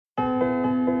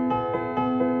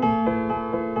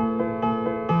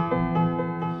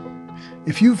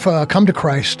If you've come to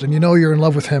Christ and you know you're in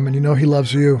love with Him and you know He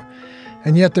loves you,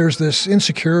 and yet there's this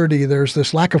insecurity, there's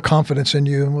this lack of confidence in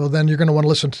you, well, then you're going to want to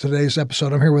listen to today's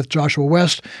episode. I'm here with Joshua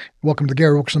West. Welcome to the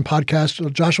Gary Wilkerson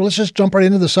Podcast. Joshua, let's just jump right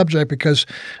into the subject because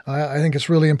I think it's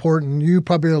really important. You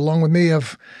probably, along with me,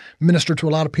 have ministered to a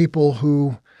lot of people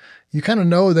who you kind of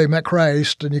know they met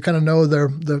Christ and you kind of know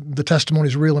the testimony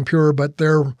is real and pure, but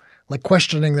they're like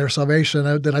questioning their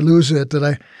salvation. Did I lose it?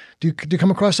 Do you come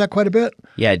across that quite a bit?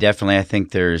 Yeah, definitely. I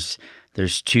think there's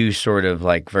two sort of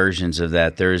like versions of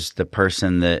that. There's the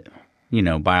person that,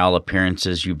 by all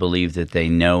appearances, you believe that they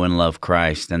know and love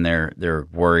Christ, and they're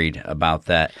worried about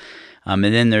that. And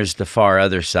then there's the far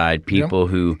other side, people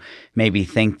who maybe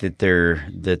think that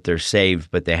they're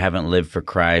saved, but they haven't lived for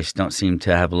Christ, don't seem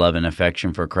to have love and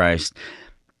affection for Christ.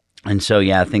 And so,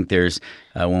 I think there's,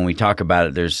 when we talk about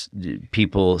it, there's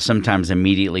people sometimes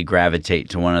immediately gravitate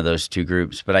to one of those two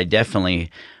groups. But I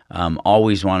definitely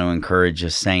always want to encourage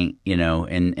a saint,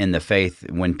 in the faith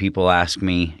when people ask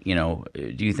me,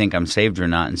 do you think I'm saved or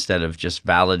not, instead of just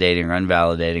validating or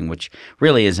unvalidating, which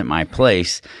really isn't my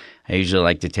place. I usually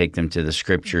like to take them to the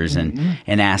Scriptures and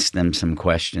ask them some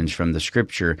questions from the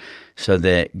Scripture so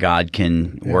that God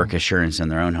can work assurance in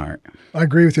their own heart. I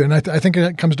agree with you. And I think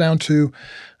it comes down to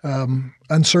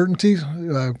uncertainty.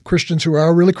 Christians who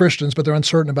are really Christians, but they're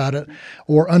uncertain about it,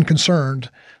 or unconcerned.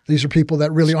 These are people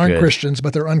that really aren't Christians,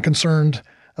 but they're unconcerned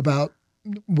about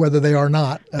whether they are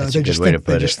not. They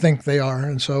just think they are.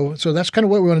 And so that's kind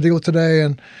of what we want to deal with today.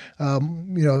 And,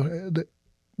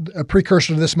 a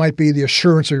precursor to this might be the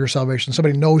assurance of your salvation.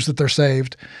 Somebody knows that they're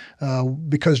saved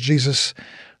because Jesus,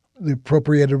 the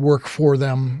appropriated work for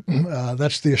them.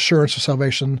 That's the assurance of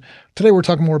salvation. Today we're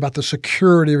talking more about the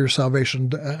security of your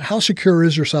salvation. How secure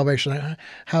is your salvation?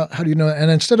 How do you know? And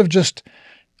instead of just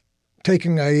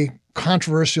taking a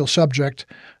controversial subject,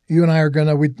 you and I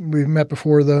are we met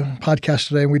before the podcast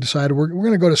today, and we decided we're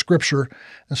going to go to Scripture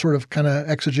and sort of kind of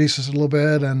exegesis a little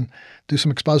bit and do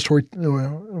some expository,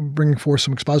 bringing forth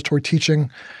some expository teaching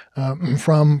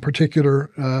from particular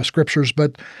Scriptures.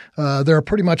 But there are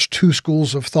pretty much two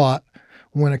schools of thought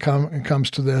when it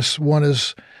comes to this. One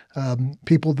is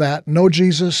people that know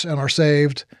Jesus and are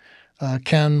saved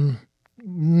can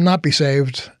not be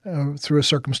saved through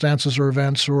circumstances or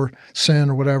events or sin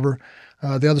or whatever.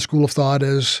 The other school of thought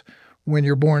is when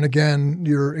you're born again,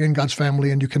 you're in God's family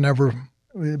and you can never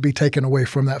be taken away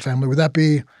from that family. Would that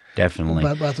be definitely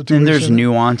about the two? And there's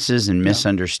nuances and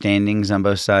misunderstandings on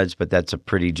both sides, but that's a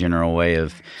pretty general way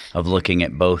of looking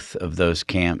at both of those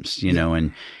camps,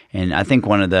 and I think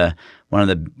one of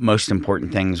the most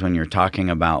important things when you're talking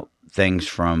about things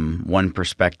from one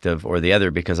perspective or the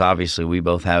other, because obviously we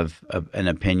both have an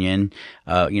opinion,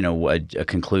 a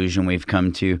conclusion we've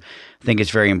come to. I think it's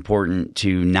very important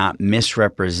to not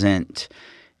misrepresent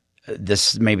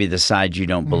this, maybe the side you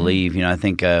don't believe. I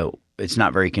think it's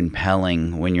not very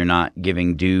compelling when you're not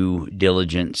giving due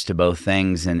diligence to both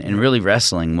things and really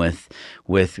wrestling with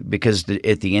because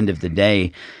at the end of the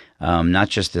day, not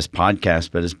just this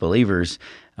podcast, but as believers,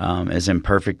 as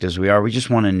imperfect as we are, we just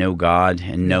want to know God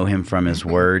and know Him from His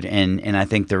Word. And I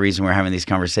think the reason we're having these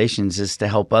conversations is to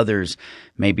help others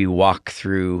maybe walk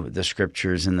through the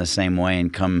Scriptures in the same way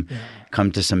and come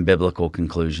to some biblical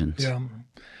conclusions. Yeah.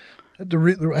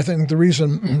 I think the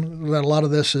reason that a lot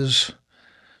of this is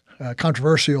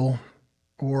controversial,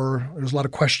 or there's a lot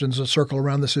of questions that circle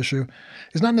around this issue,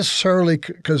 is not necessarily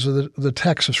because of the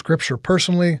text of Scripture.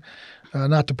 Personally,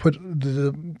 not to put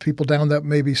the people down that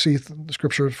maybe see the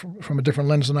Scripture from a different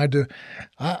lens than I do,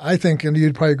 I think, and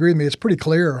you'd probably agree with me, it's pretty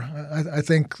clear. I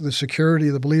think the security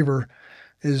of the believer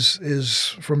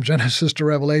is from Genesis to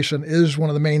Revelation is one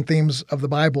of the main themes of the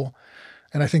Bible,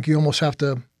 and I think you almost have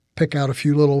to pick out a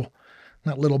few little,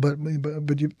 not little, but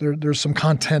there's some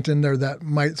content in there that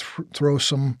might throw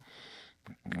some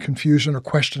confusion or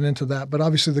question into that. But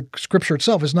obviously the Scripture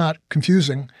itself is not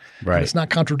confusing. Right. It's not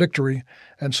contradictory.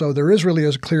 And so there is really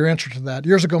a clear answer to that.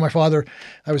 Years ago, my father,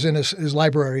 I was in his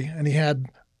library, and he had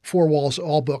 4 walls,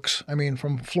 all books,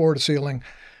 from floor to ceiling.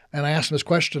 And I asked him this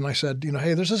question. I said,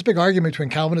 hey, there's this big argument between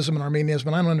Calvinism and Arminianism,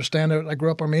 and I don't understand it. I grew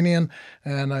up Arminian,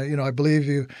 and I believe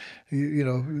you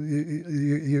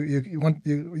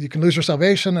can lose your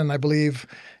salvation, and I believe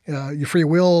your free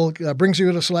will brings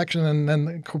you to selection. And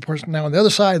then, of course, now on the other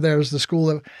side, there's the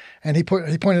school and he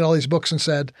pointed all these books and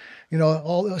said, see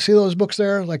those books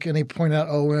there, and he pointed out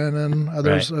Owen and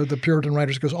others, the Puritan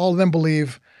writers. He goes, all of them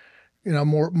believe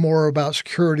more about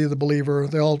security of the believer.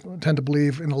 They all tend to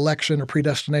believe in election or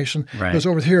predestination. Right. Because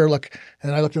over here,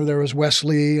 and I looked over, there was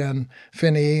Wesley and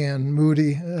Finney and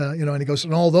Moody, and he goes,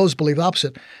 and all those believe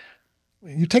opposite.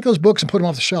 You take those books and put them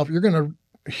off the shelf, you're going to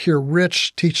hear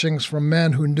rich teachings from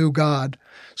men who knew God.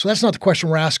 So that's not the question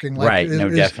we're asking. Like, Right. No,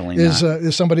 definitely not.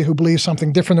 Is somebody who believes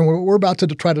something different than what we're about to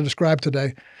try to describe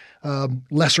today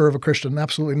lesser of a Christian?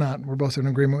 Absolutely not. We're both in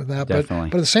agreement with that. Definitely.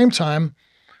 But at the same time,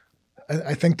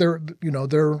 I think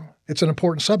it's an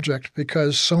important subject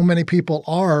because so many people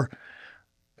are.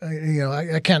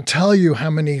 I can't tell you how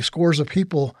many scores of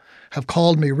people have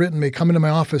called me, written me, come into my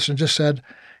office and just said,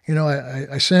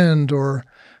 I sinned, or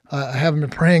I haven't been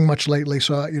praying much lately,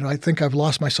 so I think I've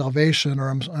lost my salvation, or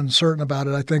I'm uncertain about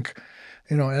it. I think,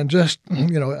 and just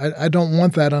I don't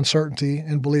want that uncertainty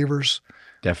in believers.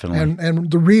 Definitely. And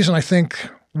the reason I think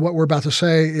what we're about to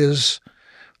say is,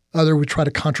 other we try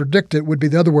to contradict it, would be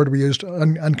the other word we used,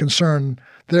 unconcerned.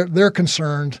 They're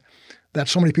concerned that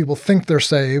so many people think they're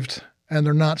saved and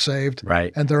they're not saved,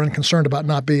 right? And they're unconcerned about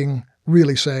not being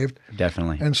really saved.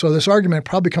 Definitely. And so this argument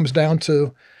probably comes down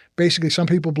to basically some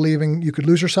people believing you could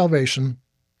lose your salvation,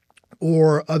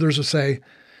 or others will say,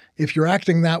 if you're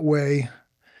acting that way,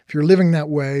 if you're living that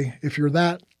way, if you're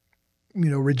that,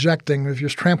 rejecting, if you're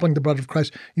trampling the blood of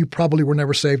Christ, you probably were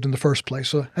never saved in the first place.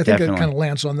 So I think Definitely. it kind of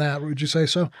lands on that. Would you say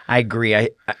so? I agree. I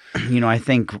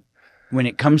think when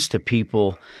it comes to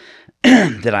people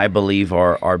that I believe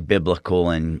are biblical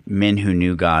and men who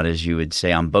knew God, as you would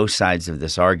say, on both sides of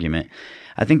this argument,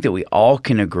 I think that we all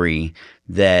can agree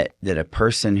that a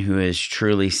person who is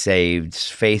truly saved,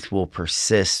 faith will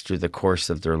persist through the course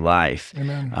of their life.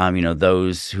 Amen.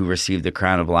 Those who receive the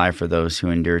crown of life are those who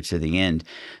endure to the end.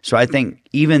 So I think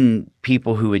even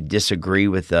people who would disagree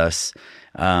with us,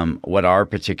 what our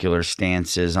particular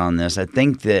stance is on this, I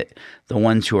think that the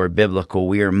ones who are biblical,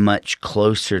 we are much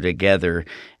closer together.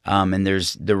 And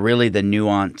there's the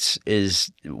nuance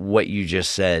is what you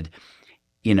just said.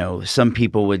 Some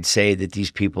people would say that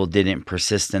these people didn't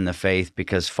persist in the faith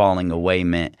because falling away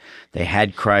meant they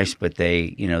had Christ, but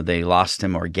they lost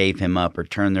him or gave him up or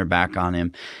turned their back on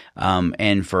him.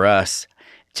 And for us,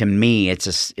 to me, it's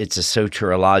a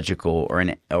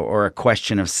soteriological or a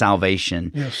question of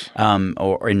salvation, yes,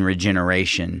 or in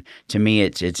regeneration. To me,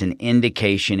 it's an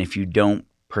indication if you don't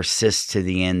persist to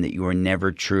the end that you are never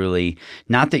truly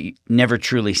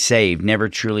saved, never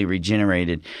truly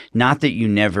regenerated, not that you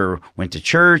never went to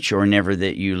church or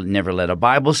that you never led a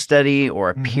Bible study or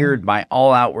appeared by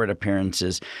all outward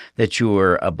appearances that you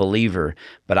were a believer.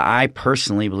 But I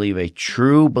personally believe a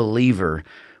true believer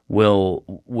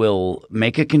will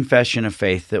make a confession of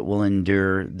faith that will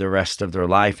endure the rest of their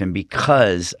life, and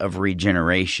because of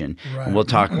regeneration. Right. And we'll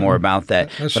talk more about that.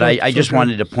 That's but I just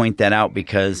wanted to point that out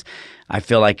because I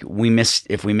feel like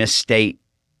if we misstate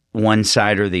one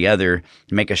side or the other,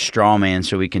 make a straw man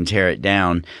so we can tear it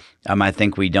down, I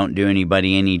think we don't do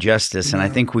anybody any justice. And I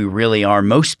think we really are.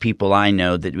 Most people I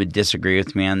know that would disagree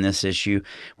with me on this issue,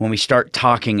 when we start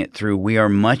talking it through, we are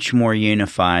much more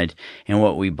unified in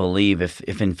what we believe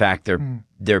if in fact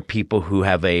they're people who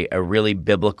have a really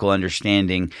biblical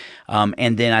understanding.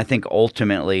 And then I think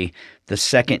ultimately the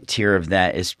second tier of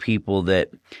that is people that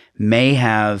may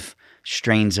have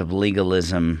strains of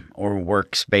legalism or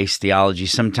works-based theology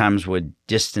sometimes would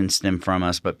distance them from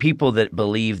us, but people that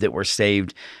believe that we're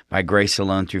saved by grace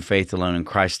alone, through faith alone, in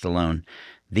Christ alone,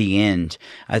 the end.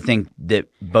 I think that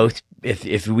both,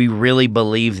 if we really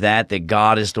believe that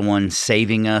God is the one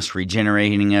saving us,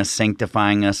 regenerating us,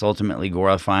 sanctifying us, ultimately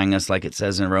glorifying us, like it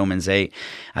says in Romans 8,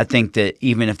 I think that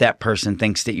even if that person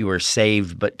thinks that you are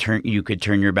saved, but you could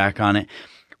turn your back on it,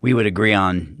 we would agree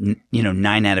on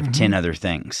 9 out of 10 other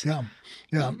things. Yeah,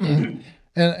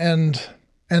 and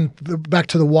back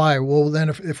to the why. Well, then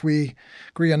if we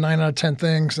agree on 9 out of 10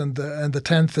 things, and the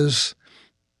 10th is,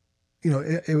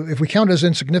 if we count it as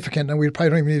insignificant, then we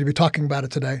probably don't even need to be talking about it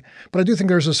today. But I do think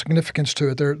there's a significance to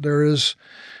it. There is.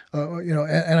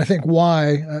 And I think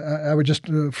why, I would just,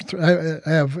 I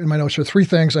have in my notes here 3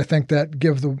 things I think that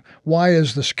give why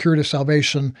is the security of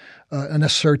salvation a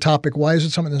necessary topic? Why is it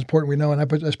something that's important we know? And I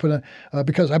put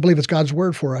because I believe it's God's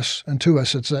word for us and to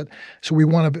us. It's that, so we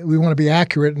want to be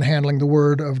accurate in handling the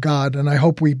word of God. And I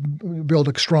hope we build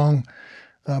a strong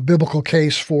biblical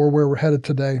case for where we're headed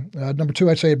today. Number 2,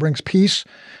 I'd say it brings peace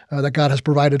that God has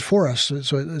provided for us.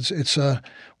 So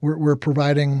we're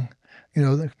providing,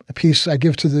 the peace I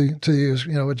give to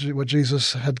you, what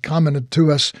Jesus had commented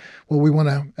to us. Well, we want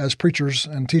to, as preachers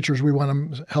and teachers, we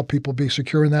want to help people be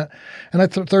secure in that.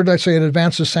 And third, I'd say it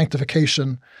advances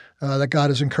sanctification that God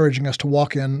is encouraging us to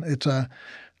walk in.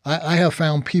 I have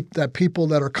found that people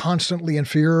that are constantly in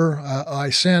fear,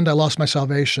 I sinned, I lost my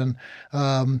salvation,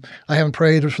 I haven't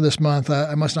prayed for this month,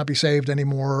 I must not be saved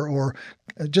anymore, or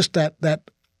just that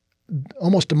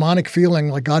almost demonic feeling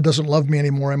like God doesn't love me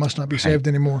anymore, I must not be saved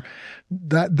anymore,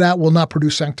 that will not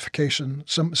produce sanctification.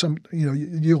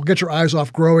 You'll get your eyes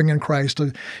off growing in Christ.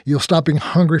 You'll stop being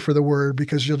hungry for the Word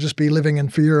because you'll just be living in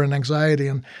fear and anxiety.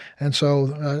 And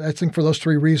so I think for those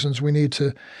three reasons we need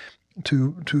to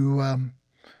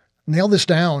nail this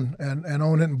down and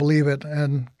own it and believe it.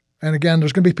 And again,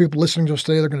 there's going to be people listening to us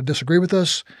today. They're going to disagree with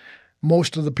us.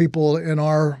 Most of the people in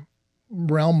our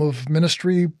realm of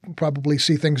ministry probably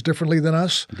see things differently than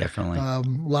us. Definitely. A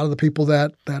lot of the people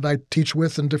that I teach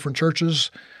with in different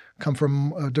churches come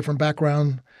from a different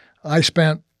background. I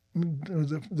spent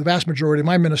the vast majority of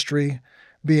my ministry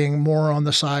being more on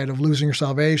the side of losing your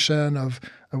salvation,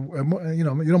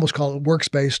 you'd almost call it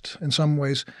works-based in some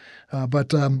ways,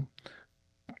 but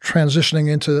transitioning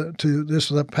into this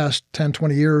the past 10,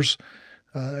 20 years,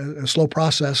 a slow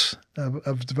process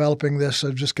of developing this,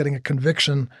 of just getting a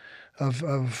conviction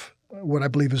of what I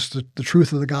believe is the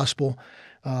truth of the gospel,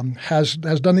 has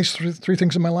done these three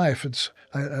things in my life.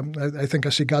 I think I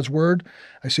see God's word,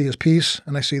 I see His peace,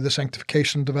 and I see the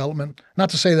sanctification development. Not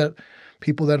to say that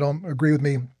people that don't agree with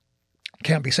me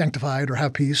can't be sanctified or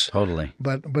have peace. Totally.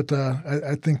 But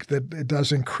I think that it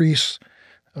does increase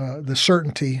the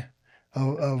certainty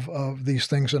of these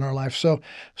things in our life. So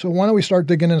why don't we start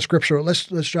digging into Scripture? Let's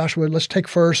Joshua, let's take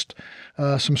first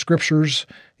some Scriptures.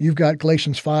 You've got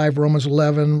Galatians 5, Romans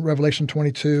 11, Revelation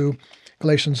 22,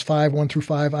 Galatians 5, 1 through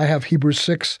 5. I have Hebrews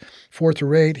 6, 4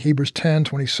 through 8, Hebrews 10,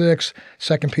 26,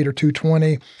 2 Peter 2,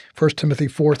 20, 1 Timothy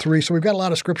 4, 3. So we've got a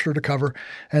lot of Scripture to cover.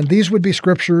 And these would be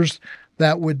Scriptures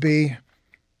that would be,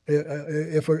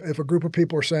 if a group of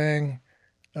people are saying,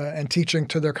 and teaching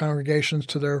to their congregations,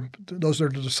 to those that are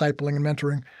discipling and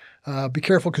mentoring, be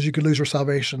careful because you could lose your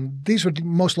salvation. These would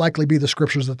most likely be the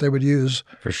Scriptures that they would use.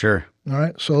 For sure. All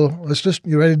right, so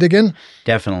you ready to dig in?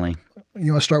 Definitely.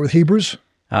 You want to start with Hebrews?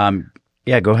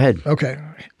 Yeah, go ahead. Okay.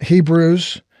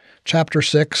 Hebrews chapter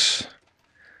 6,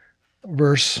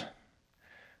 verse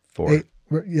 4. 8.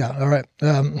 Yeah, all right.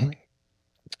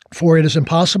 For it is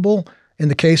impossible in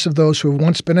the case of those who have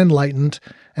once been enlightened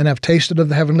and have tasted of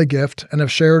the heavenly gift and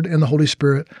have shared in the Holy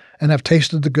Spirit and have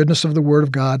tasted the goodness of the Word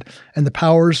of God and the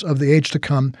powers of the age to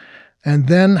come, and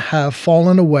then have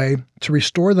fallen away, to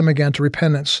restore them again to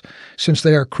repentance, since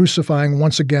they are crucifying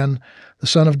once again the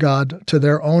Son of God to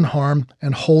their own harm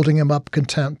and holding Him up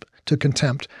to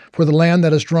contempt. For the land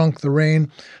that has drunk the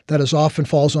rain that as often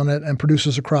falls on it and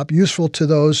produces a crop useful to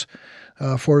those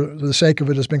for the sake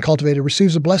of it has been cultivated,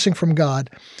 receives a blessing from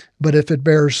God. But if it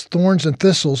bears thorns and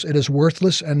thistles, it is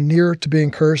worthless and near to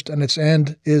being cursed, and its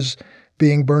end is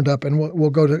being burned up. And we'll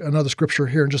go to another scripture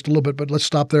here in just a little bit, but let's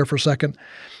stop there for a second.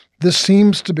 This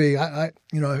seems to be,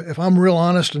 if I'm real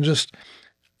honest and just,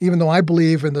 even though I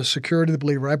believe in the security of the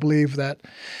believer, I believe that,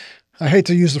 I hate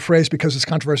to use the phrase because it's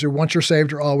controversial, once you're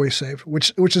saved, you're always saved,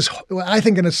 which is, I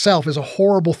think in itself is a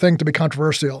horrible thing to be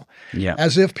controversial. Yeah.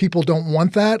 As if people don't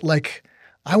want that. Like,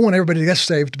 I want everybody to get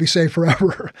saved, to be saved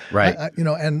forever. Right.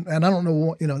 And I don't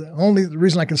know, the only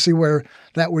reason I can see where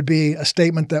that would be a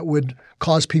statement that would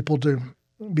cause people to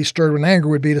be stirred with anger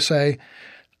would be to say,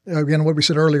 again, what we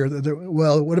said earlier,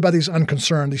 well, what about these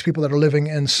unconcerned, these people that are living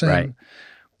in sin? Right.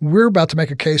 We're about to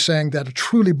make a case saying that a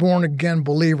truly born-again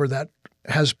believer that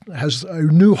has a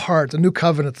new heart, a new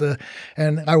covenant,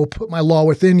 and I will put my law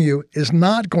within you, is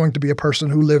not going to be a person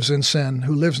who lives in sin,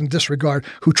 who lives in disregard,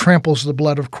 who tramples the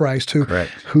blood of Christ,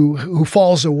 who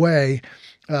falls away,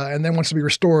 and then wants to be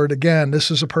restored again. This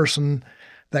is a person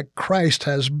that Christ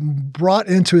has brought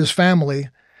into His family,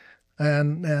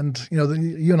 and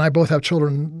you and I both have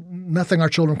children. Nothing our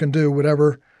children can do would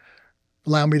ever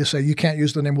allow me to say, you can't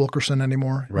use the name Wilkerson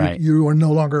anymore. Right. You are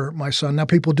no longer my son. Now,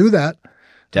 people do that.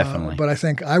 Definitely. But I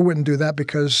think I wouldn't do that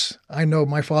because I know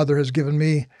my Father has given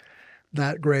me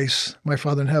that grace, my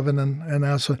Father in heaven. And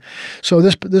also, so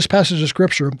this passage of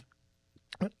Scripture,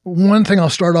 one thing I'll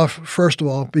start off first of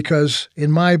all, because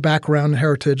in my background and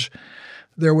heritage,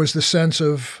 there was this sense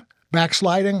of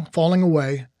backsliding, falling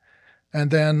away,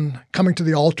 and then coming to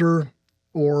the altar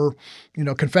or,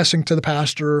 confessing to the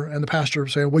pastor and the pastor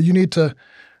saying, well, you need to,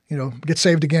 get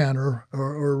saved again or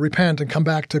repent and come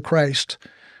back to Christ.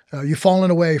 You've fallen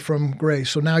away from grace,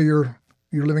 so now you're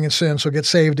living in sin, so get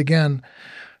saved again.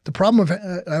 The problem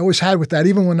I always had with that,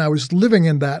 even when I was living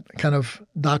in that kind of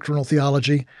doctrinal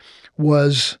theology,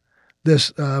 was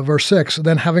this verse 6,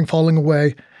 then having fallen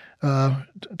away to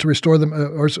restore them,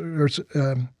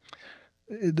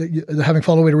 having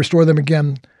fallen away to restore them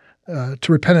again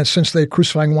to repentance, since they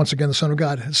crucifying once again the Son of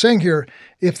God. It's saying here,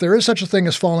 if there is such a thing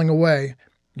as falling away,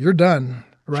 you're done.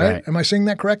 Right? Am I saying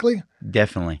that correctly?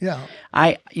 Definitely. Yeah.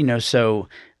 So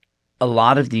a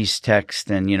lot of these texts,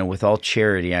 and with all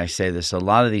charity, I say this, a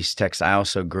lot of these texts I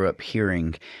also grew up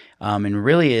hearing, and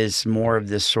really is more of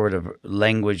this sort of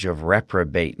language of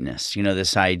reprobateness.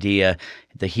 This idea,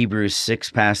 the Hebrews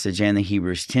 6 passage and the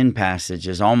Hebrews 10 passage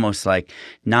is almost like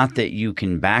not that you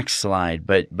can backslide,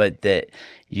 but that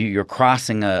you're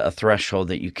crossing a threshold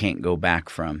that you can't go back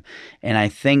from. And I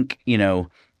think,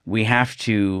 we have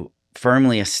to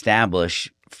firmly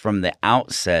establish from the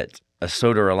outset a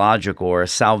soteriological or a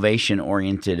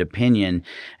salvation-oriented opinion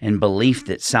and belief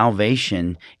that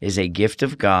salvation is a gift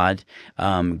of God,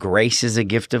 grace is a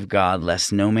gift of God,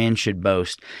 lest no man should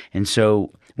boast. And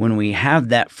so when we have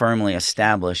that firmly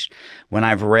established, when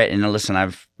I've read, and listen,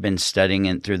 I've been studying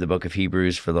it through the book of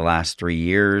Hebrews for the last 3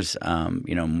 years.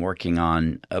 I'm working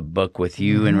on a book with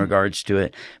you in regards to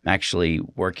it. I'm actually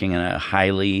working on a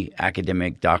highly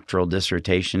academic doctoral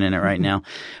dissertation in it right now.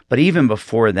 But even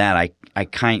before that, I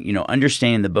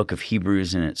understanding the book of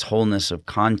Hebrews in its wholeness of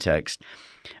context,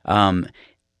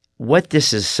 what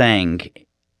this is saying,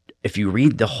 if you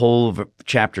read the whole of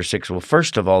chapter 6, well,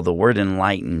 first of all, the word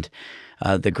enlightened,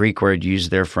 the Greek word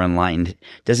used there for enlightened,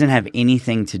 doesn't have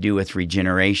anything to do with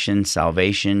regeneration,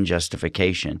 salvation,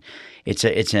 justification. It's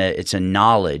a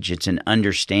knowledge, it's an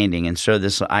understanding. And so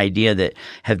this idea that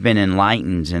have been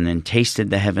enlightened and then tasted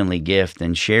the heavenly gift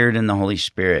and shared in the Holy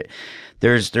Spirit,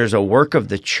 there's a work of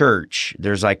the church.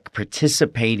 There's like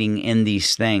participating in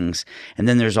these things. And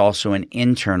then there's also an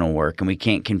internal work, and we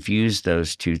can't confuse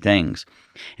those two things.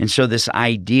 And so this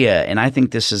idea, and I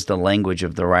think this is the language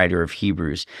of the writer of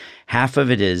Hebrews, half of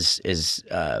it is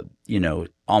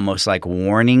almost like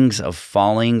warnings of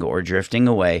falling or drifting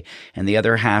away, and the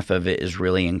other half of it is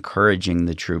really encouraging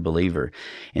the true believer.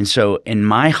 And so in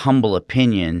my humble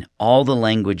opinion, all the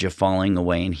language of falling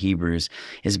away in Hebrews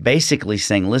is basically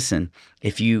saying, listen,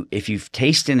 if you've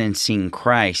tasted and seen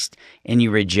Christ and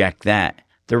you reject that,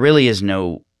 there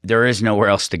is nowhere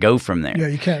else to go from there. Yeah,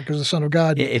 you can't, because the Son of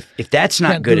God. If that's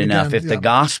not good enough, if the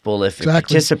gospel, if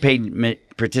exactly.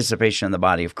 participation in the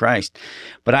body of Christ,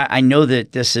 but I know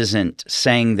that this isn't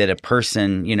saying that a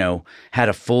person, had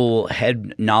a full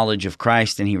head knowledge of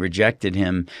Christ and he rejected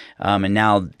him, and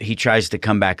now he tries to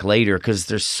come back later, because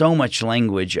there's so much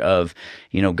language of,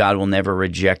 God will never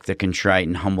reject the contrite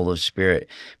and humble of spirit.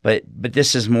 But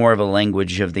this is more of a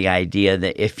language of the idea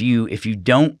that if you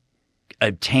don't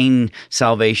obtain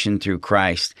salvation through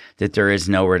Christ, that there is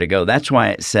nowhere to go. That's why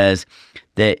it says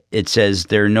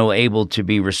they're no able to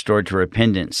be restored to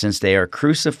repentance, since they are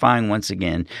crucifying once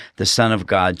again the Son of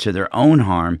God to their own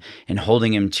harm and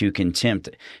holding him to contempt.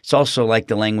 It's also like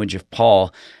the language of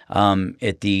Paul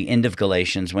at the end of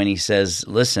Galatians when he says,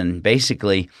 listen,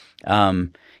 basically,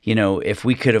 if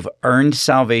we could have earned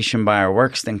salvation by our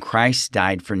works, then Christ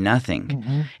died for nothing.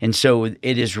 Mm-hmm. And so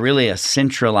it is really a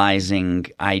centralizing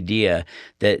idea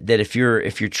that if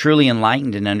you're truly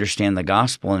enlightened and understand the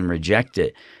gospel and reject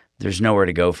it, there's nowhere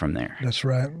to go from there. That's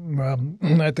right.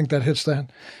 I think that hits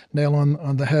that nail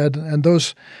on the head. And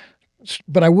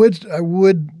but I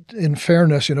would, in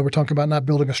fairness, we're talking about not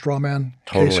building a straw man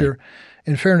case here.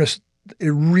 In fairness, it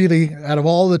really, out of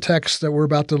all the texts that we're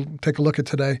about to take a look at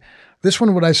today, this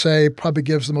one, would I say, probably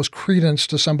gives the most credence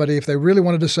to somebody if they really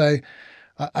wanted to say,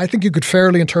 I think you could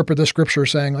fairly interpret this scripture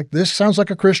saying, like, this sounds like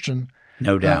a Christian.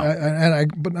 No doubt.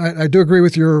 But I do agree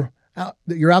with your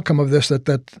outcome of this,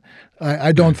 that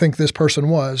I don't think this person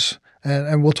was.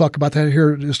 And we'll talk about that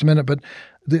here in just a minute. But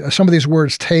some of these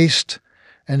words, taste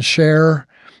and share,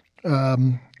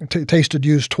 tasted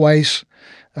used twice,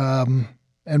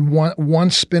 and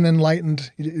once been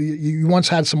enlightened. You once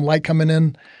had some light coming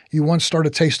in. You once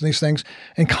started tasting these things.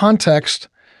 In context,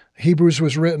 Hebrews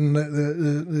was written,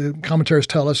 the commentaries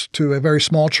tell us, to a very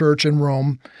small church in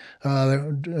Rome,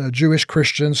 Jewish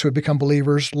Christians who had become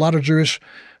believers, a lot of Jewish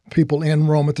people in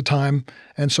Rome at the time.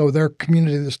 And so their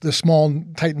community, this small,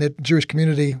 tight-knit Jewish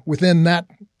community, within that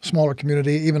smaller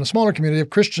community, even a smaller community of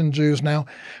Christian Jews now,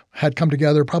 had come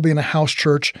together, probably in a house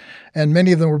church. And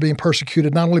many of them were being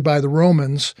persecuted not only by the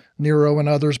Romans, Nero and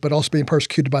others, but also being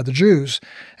persecuted by the Jews.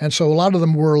 And so a lot of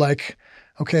them were like,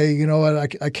 okay,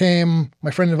 I came,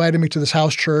 my friend invited me to this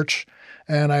house church,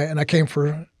 and I came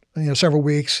for several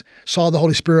weeks, saw the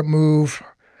Holy Spirit move,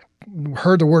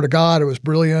 heard the word of God. It was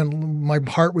brilliant. My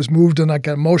heart was moved, and I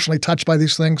got emotionally touched by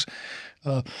these things.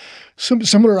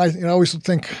 Similar, I always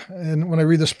think, and when I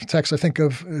read this text, I think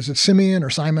of, is it Simeon or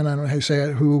Simon? I don't know how you say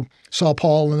it, who saw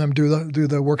Paul and them do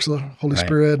the works of the Holy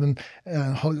Spirit and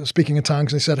speaking in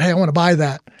tongues. And he said, hey, I want to buy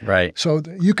that. Right. So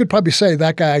you could probably say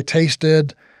that guy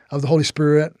tasted of the Holy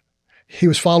Spirit. He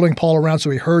was following Paul around, so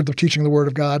he heard the teaching of the Word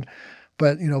of God.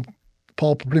 But,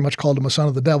 Paul pretty much called him a son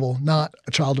of the devil, not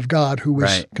a child of God who was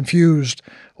Right. confused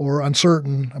or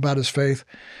uncertain about his faith.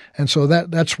 And so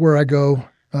that's where I go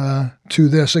to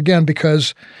this again,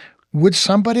 because would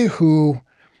somebody who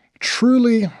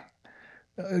truly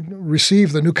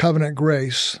received the new covenant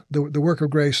grace, the work of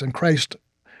grace, and Christ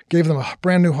gave them a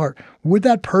brand new heart, would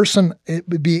that person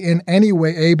be in any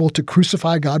way able to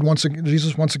crucify God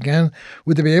Jesus once again?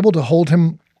 Would they be able to hold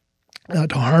him,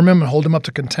 to harm him and hold him up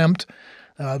to contempt?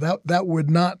 That would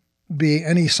not be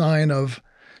any sign of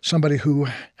somebody who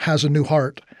has a new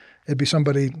heart. It'd be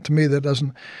somebody, to me, that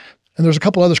doesn't. And there's a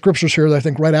couple other scriptures here that I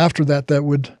think right after that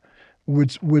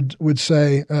would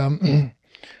say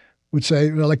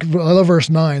like, I love verse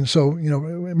 9. So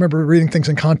remember reading things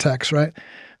in context, right?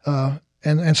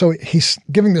 And so he's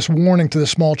giving this warning to the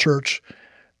small church.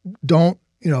 Don't,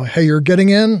 hey, you're getting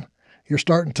in, you're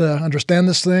starting to understand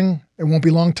this thing. It won't be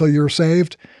long till you're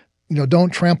saved.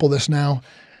 Don't trample this now.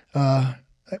 And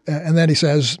then he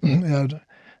says, rain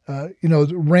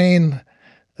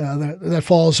that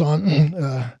falls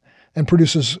on and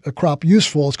produces a crop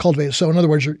useful is cultivated. So in other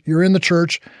words, you're in the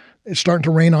church, it's starting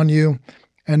to rain on you,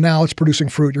 and now it's producing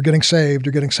fruit. You're getting saved,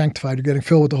 you're getting sanctified, you're getting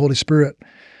filled with the Holy Spirit.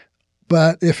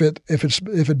 But if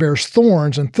it bears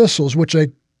thorns and thistles, which a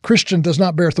Christian does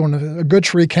not bear thorns, a good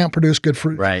tree can't produce good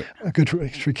fruit. Right. A good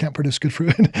tree can't produce good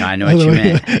fruit. No, I know what you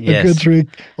meant. Yes. A good tree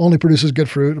only produces good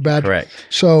fruit. A bad. Correct.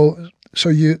 So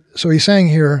he's saying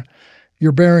here,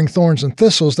 you're bearing thorns and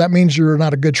thistles. That means you're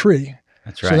not a good tree.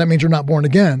 That's right. So that means you're not born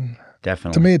again.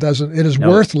 Definitely. To me, it doesn't. It is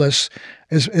worthless.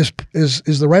 Is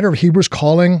the writer of Hebrews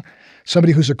calling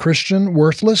somebody who's a Christian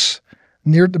worthless,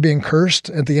 near to being cursed,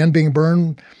 at the end being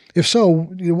burned? If so,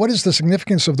 what is the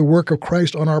significance of the work of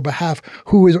Christ on our behalf,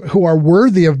 who are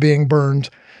worthy of being burned,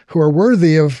 who are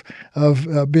worthy of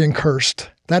being cursed?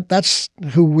 That's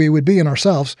who we would be in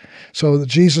ourselves. So that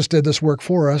Jesus did this work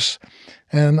for us,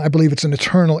 and I believe it's an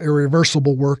eternal,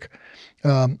 irreversible work.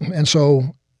 And so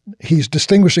he's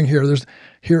distinguishing here. There's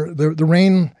the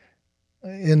rain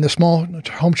in the small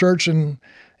home church in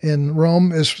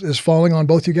Rome is falling on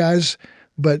both you guys.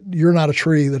 But you're not a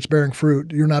tree that's bearing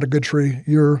fruit. You're not a good tree.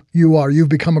 You've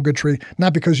become a good tree,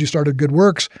 not because you started good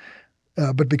works,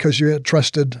 but because you had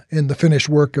trusted in the finished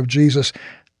work of Jesus.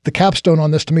 The capstone on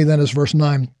this to me then is verse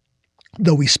 9.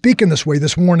 Though we speak in this way,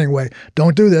 this warning way,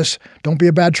 don't do this, don't be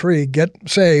a bad tree, get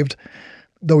saved.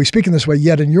 Though we speak in this way,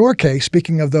 yet in your case,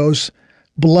 speaking of those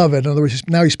beloved, in other words,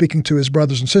 now he's speaking to his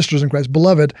brothers and sisters in Christ,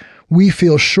 beloved, we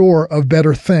feel sure of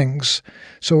better things.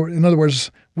 So in other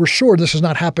words, we're sure this is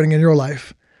not happening in your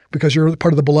life because you're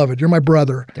part of the beloved. You're my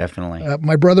brother. Definitely.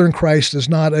 My brother in Christ is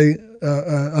not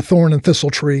a thorn and thistle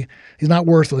tree. He's not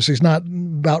worthless. He's not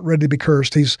about ready to be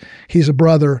cursed. He's a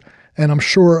brother, and I'm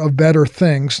sure of better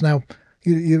things. Now,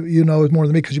 you know more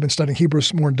than me because you've been studying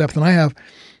Hebrews more in depth than I have.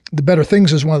 The better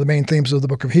things is one of the main themes of the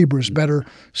book of Hebrews. Better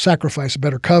sacrifice,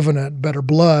 better covenant, better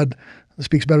blood. It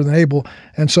speaks better than Abel.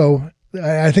 And so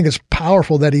I think it's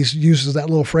powerful that he uses that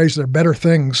little phrase there, better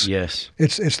things. Yes.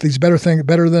 It's these better things,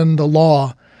 better than the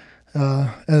law,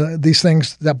 these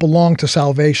things that belong to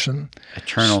salvation.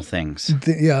 Eternal things.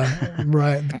 Yeah,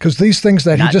 right. Because these things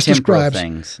that he just describes. Not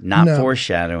temporal things, not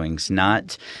foreshadowings,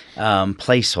 not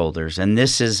placeholders. And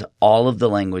this is all of the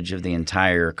language of the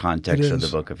entire context of the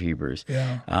book of Hebrews.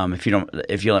 Yeah.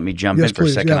 If you let me jump in for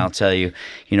please, a second, yeah. I'll tell you,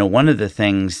 one of the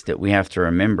things that we have to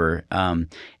remember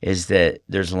is that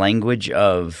there's language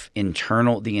of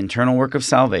the internal work of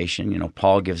salvation.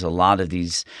 Paul gives a lot of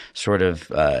these sort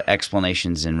of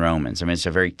explanations in Romans. I mean, it's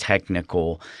a very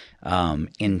technical,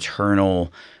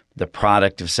 internal, the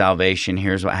product of salvation.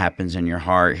 Here's what happens in your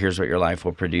heart. Here's what your life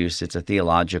will produce. It's a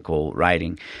theological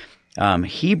writing.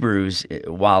 Hebrews,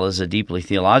 while is a deeply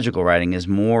theological writing, is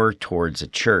more towards a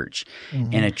church.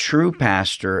 Mm-hmm. And a true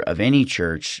pastor of any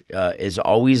church is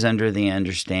always under the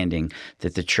understanding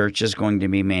that the church is going to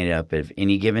be made up at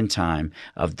any given time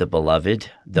of the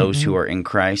beloved, those who are in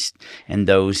Christ, and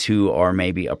those who are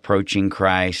maybe approaching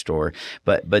Christ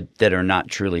but that are not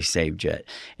truly saved yet.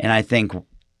 And I think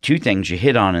two things you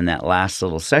hit on in that last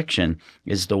little section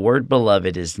is the word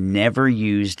beloved is never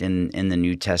used in the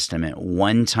New Testament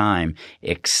one time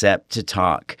except to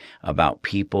talk about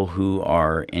people who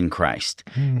are in Christ.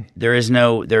 There is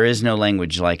no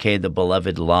language like, hey, the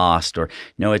beloved lost, or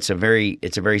no, it's a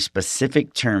very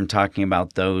specific term talking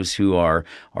about those who are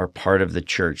part of the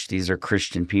church. These are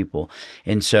Christian people.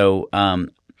 And so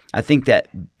I think that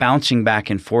bouncing back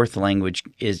and forth language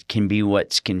can be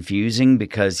what's confusing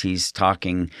because he's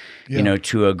talking,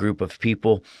 to a group of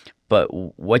people. But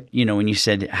what, when you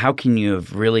said, how can you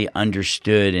have really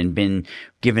understood and been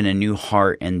given a new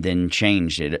heart and then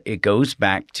changed it? It goes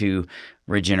back to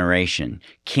regeneration?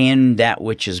 Can that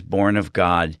which is born of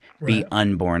God be Right.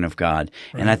 unborn of God?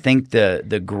 And I think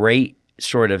the great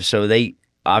sort of, so they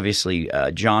obviously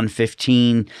John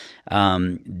 15,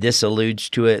 this alludes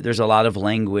to it. There's a lot of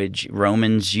language.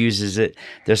 Romans uses it.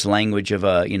 This language of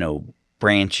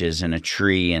branches and a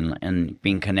tree and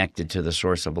being connected to the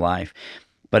source of life.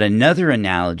 But another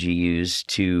analogy used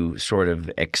to sort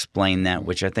of explain that,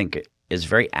 which I think is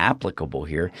very applicable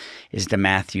here, is the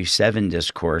Matthew 7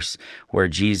 discourse, where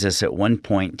Jesus at one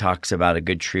point talks about a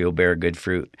good tree will bear good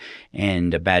fruit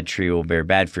and a bad tree will bear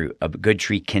bad fruit. A good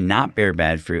tree cannot bear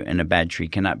bad fruit and a bad tree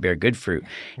cannot bear good fruit.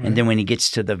 Right. And then when he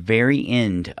gets to the very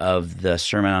end of the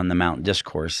Sermon on the Mount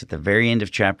discourse, at the very end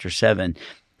of chapter 7,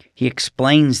 he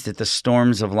explains that the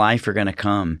storms of life are going to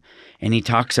come. And he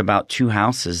talks about two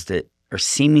houses that are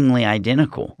seemingly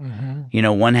identical.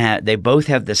 Mm-hmm. They both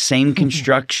have the same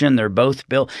construction. They're both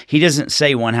built. He doesn't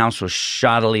say one house was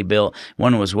shoddily built,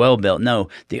 one was well built. No,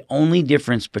 the only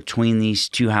difference between these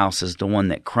two houses, the one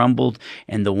that crumbled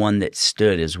and the one that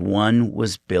stood, is one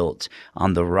was built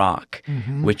on the rock,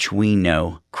 which we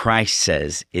know Christ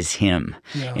says is him.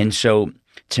 Yeah. And so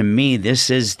to me, this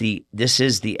is the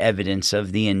evidence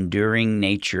of the enduring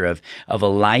nature of a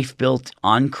life built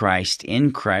on Christ,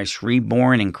 in Christ,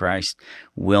 reborn in Christ,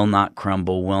 will not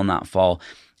crumble, will not fall.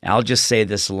 I'll just say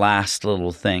this last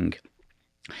little thing.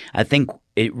 I think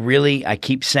I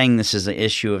keep saying this is an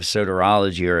issue of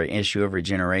soteriology or an issue of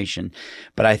regeneration,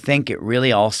 but I think it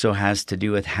really also has to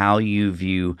do with how you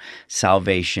view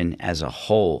salvation as a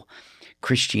whole.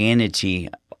 Christianity,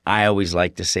 I always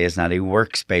like to say, is not a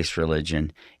works-based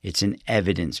religion. It's an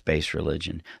evidence-based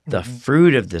religion. The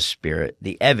fruit of the Spirit,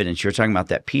 the evidence, you were talking about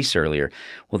that piece earlier.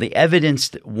 Well, the evidence,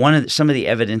 some of the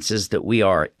evidences that we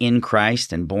are in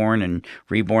Christ and born and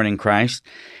reborn in Christ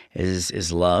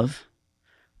is love,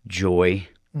 joy,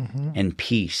 and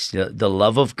peace. The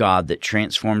love of God that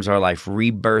transforms our life,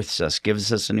 rebirths us,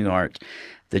 gives us a new heart.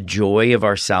 The joy of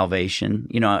our salvation.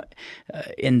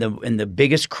 In the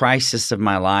biggest crisis of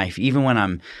my life, even when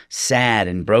I'm sad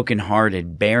and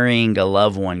brokenhearted, burying a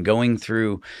loved one, going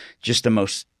through just the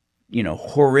most,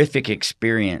 horrific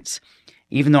experience,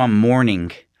 even though I'm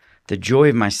mourning, the joy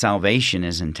of my salvation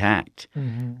is intact.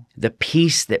 The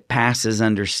peace that passes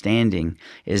understanding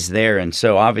is there. And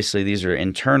so obviously these are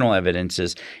internal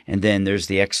evidences, and then there's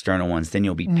the external ones. Then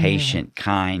you'll be patient,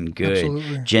 kind, good,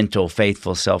 absolutely, gentle,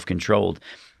 faithful, self-controlled.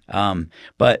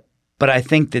 But I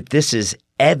think that this is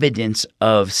evidence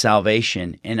of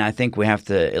salvation, and I think we have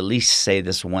to at least say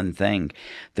this one thing.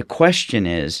 The question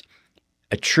is,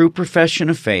 a true profession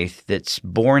of faith that's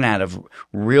born out of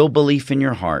real belief in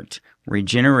your heart,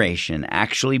 regeneration,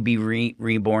 actually be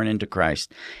reborn into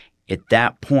Christ. At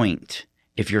that point,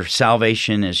 if your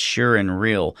salvation is sure and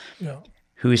real,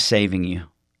 who is saving you?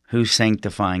 Who's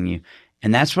sanctifying you?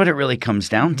 And that's what it really comes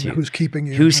down to. Who's keeping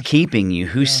you? Who's keeping you?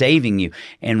 Who's saving you?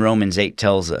 And Romans 8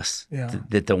 tells us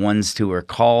that the ones who are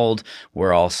called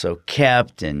were also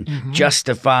kept and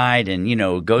justified, and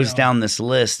goes down this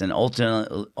list, and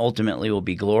ultimately will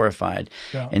be glorified.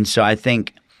 Yeah. And so I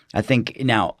think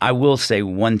now I will say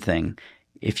one thing.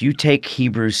 If you take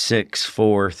Hebrews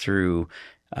 6:4 through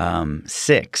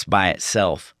 6 by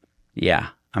itself,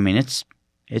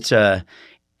 it's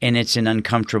an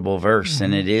uncomfortable verse,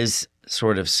 and it is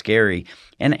sort of scary.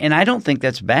 And I don't think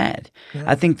that's bad. Yeah.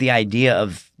 I think the idea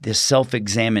of this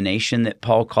self-examination that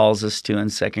Paul calls us to in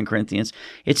 2 Corinthians,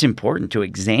 it's important to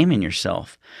examine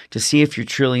yourself, to see if you're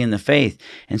truly in the faith.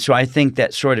 And so I think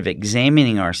that sort of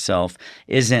examining ourselves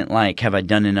isn't like, have I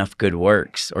done enough good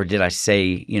works? Or did I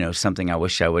say, something I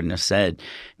wish I wouldn't have said?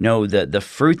 No, the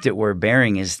fruit that we're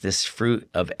bearing is this fruit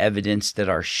of evidence that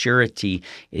our surety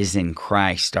is in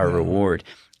Christ, our reward.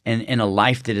 And a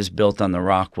life that is built on the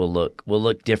rock will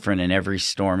look different in every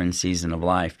storm and season of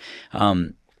life.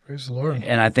 Praise the Lord.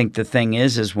 And I think the thing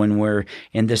is when we're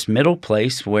in this middle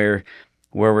place where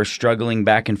we're struggling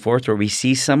back and forth, where we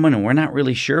see someone and we're not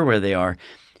really sure where they are,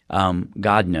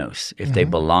 God knows if they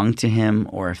belong to Him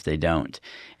or if they don't.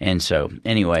 And so,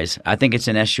 anyways, I think it's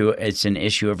an issue. It's an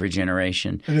issue of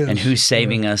regeneration and who's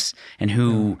saving us, and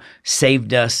who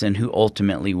saved us, and who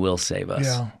ultimately will save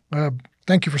us. Yeah.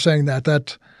 Thank you for saying that.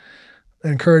 That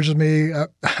encourages me.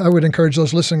 I would encourage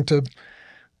those listening to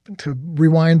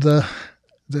rewind the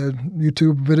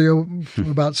YouTube video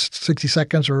about 60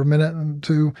 seconds or a minute and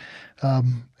two,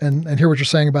 and hear what you're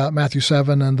saying about Matthew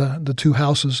 7 and the two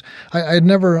houses.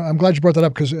 I'm glad you brought that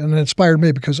up, because it inspired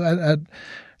me, because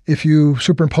if you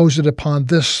superimpose it upon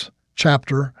this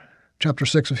chapter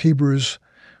 6 of Hebrews,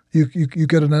 you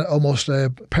get almost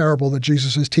a parable that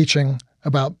Jesus is teaching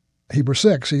about Hebrews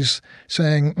 6. He's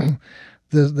saying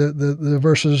the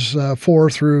verses 4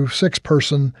 through 6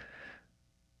 person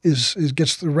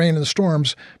gets the rain and the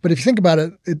storms. But if you think about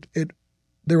it,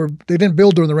 they didn't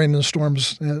build during the rain and the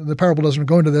storms. The parable doesn't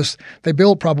go into this. They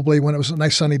built probably when it was a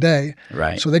nice sunny day.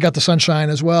 Right. So they got the sunshine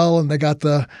as well, and they got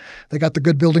the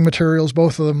good building materials,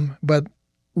 both of them. But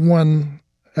one,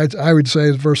 I would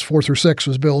say, verse 4 through 6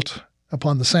 was built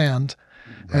upon the sand,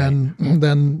 Right. and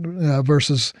then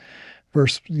verse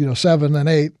 7 and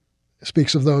 8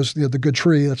 speaks of those, the good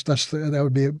tree. That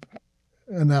would be an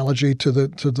analogy to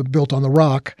the built on the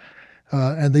rock.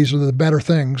 And these are the better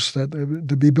things that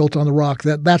to be built on the rock.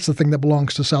 That's the thing that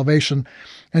belongs to salvation.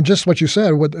 And just what you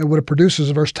said, what it produces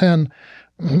in verse 10,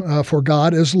 for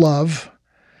God is love.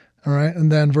 All right.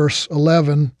 And then verse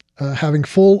 11, having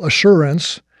full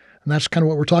assurance. And that's kind of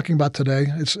what we're talking about today.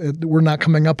 We're not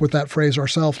coming up with that phrase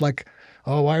ourselves like,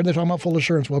 oh, why are they talking about full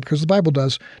assurance? Well, because the Bible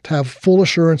does. To have full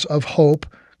assurance of hope,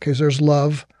 because there's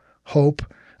love, hope,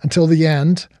 until the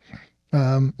end.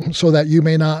 So that you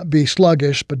may not be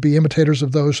sluggish, but be imitators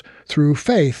of those through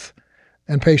faith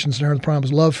and patience and inherit the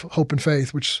promise. Love, hope, and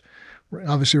faith, which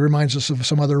obviously reminds us of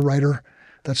some other writer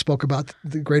that spoke about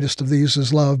the greatest of these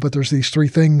is love, but there's these three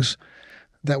things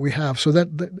that we have. So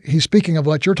that he's speaking of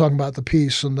what you're talking about, the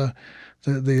peace and the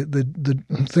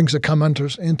things that come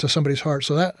into somebody's heart.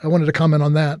 So that I wanted to comment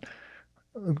on that.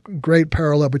 Great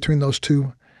parallel between those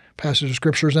two passages of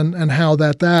scriptures and how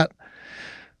that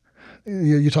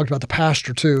you talked about the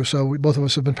pastor too. So both of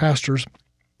us have been pastors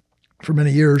for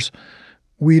many years.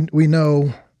 We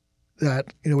know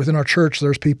that within our church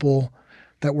there's people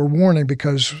that we're warning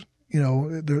because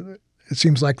it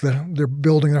seems like they're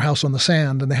building their house on the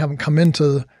sand and they haven't come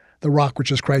into the rock,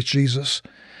 which is Christ Jesus.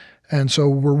 And so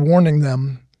we're warning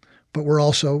them, but we're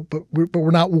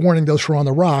not warning those who are on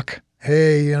the rock.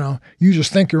 Hey, you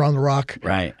just think you're on the rock.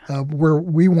 Right.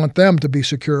 We want them to be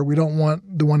secure. We don't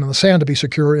want the one on the sand to be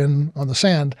secure on the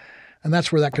sand. And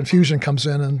that's where that confusion comes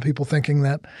in and people thinking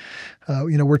that,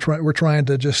 we're trying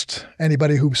to just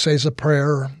anybody who says a prayer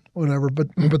or whatever. But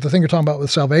the thing you're talking about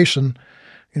with salvation,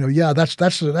 that's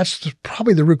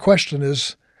probably the root question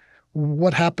is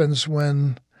what happens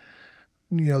when,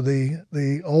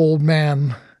 the old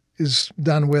man is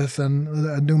done with and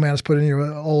a new man is put in you.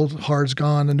 Old heart's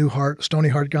gone, a new heart, stony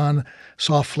heart gone,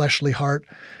 soft fleshly heart,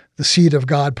 the seed of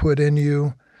God put in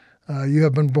you. You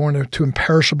have been born to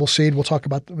imperishable seed. We'll talk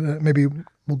about, maybe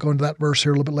we'll go into that verse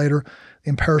here a little bit later, the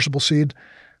imperishable seed.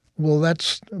 Well,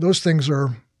 those things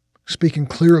are speaking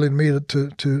clearly to me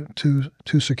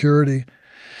to security.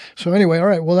 So anyway, all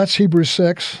right, well, that's Hebrews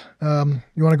 6. You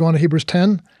want to go on to Hebrews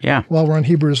 10? Yeah. While we're on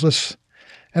Hebrews,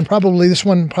 and probably this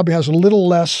one probably has a little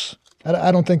less.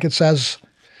 I don't think it's as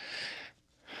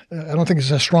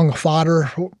strong a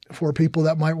fodder for people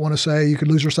that might want to say you could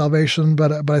lose your salvation,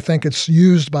 but I think it's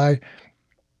used by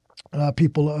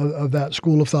people of that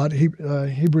school of thought.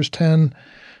 Hebrews 10,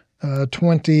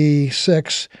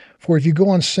 26. For if you go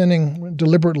on sinning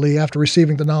deliberately after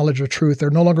receiving the knowledge of truth, there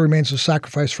no longer remains a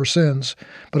sacrifice for sins,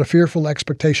 but a fearful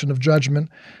expectation of judgment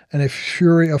and a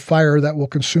fury of fire that will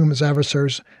consume his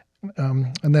adversaries.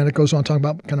 And then it goes on talking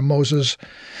about kind of Moses.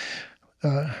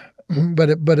 But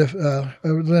if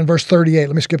then verse 38,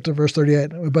 let me skip to verse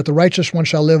 38. But the righteous one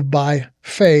shall live by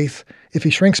faith. If he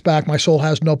shrinks back, my soul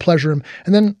has no pleasure in him.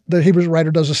 And then the Hebrews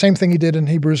writer does the same thing he did in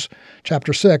Hebrews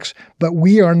chapter 6. But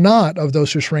we are not of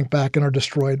those who shrink back and are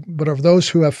destroyed, but of those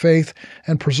who have faith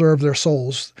and preserve their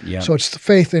souls. Yep. So it's the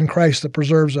faith in Christ that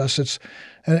preserves us.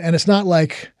 And it's not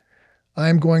like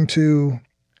I'm going to,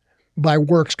 by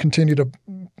works, continue to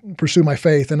pursue my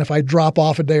faith, and if I drop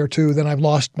off a day or two, then I've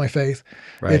lost my faith.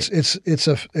 Right.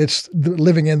 It's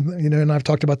living in, and I've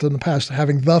talked about that in the past,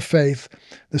 having the faith,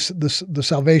 the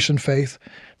salvation faith,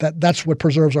 that's what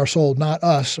preserves our soul, not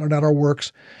us or not our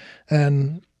works,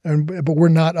 but we're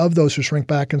not of those who shrink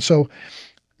back. And so,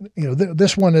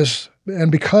 this one is,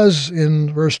 and because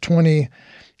in verse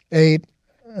 28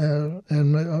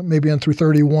 and maybe on through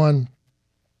 31,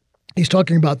 he's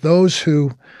talking about those who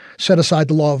set aside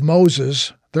the law of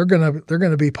Moses. They're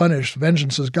gonna be punished.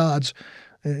 Vengeance is God's.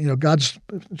 God's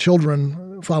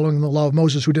children following the law of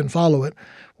Moses who didn't follow it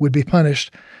would be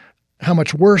punished. How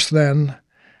much worse then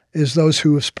is those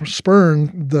who have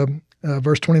spurned the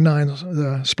verse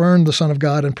 29, spurned the Son of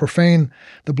God and profane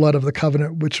the blood of the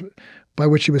covenant by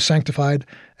which he was sanctified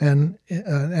and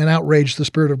outraged the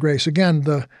Spirit of grace. Again,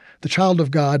 the child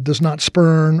of God does not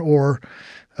spurn or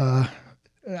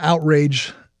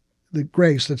outrage the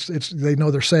grace. They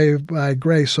know they're saved by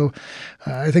grace. So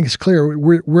I think it's clear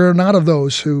we're not of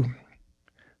those who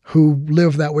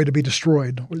live that way to be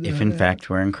destroyed. If in fact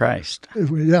we're in Christ.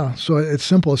 Yeah. So it's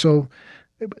simple. So,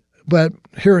 but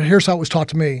here's how it was taught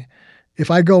to me: if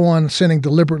I go on sinning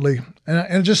deliberately,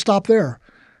 and just stop there.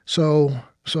 So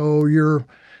you're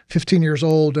 15 years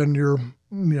old and you're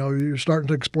starting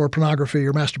to explore pornography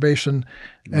or masturbation,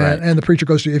 Right. and the preacher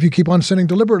goes to you, if you keep on sinning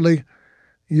deliberately,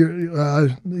 you're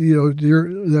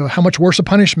how much worse a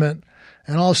punishment.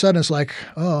 And all of a sudden it's like,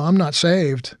 oh, I'm not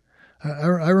saved.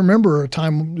 I remember a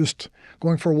time just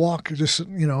going for a walk,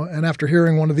 and after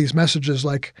hearing one of these messages,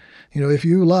 like, if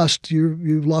you lust,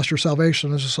 you've lost your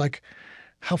salvation. It's just like,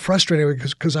 how frustrating,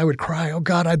 because I would cry, oh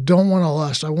God, I don't want to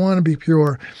lust. I want to be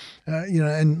pure.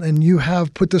 And you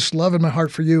have put this love in my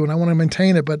heart for you, and I want to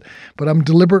maintain it, but I'm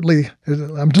deliberately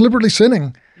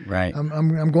sinning. Right.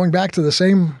 I'm going back to the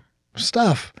same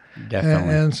stuff.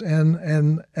 Definitely.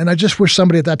 And I just wish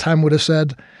somebody at that time would have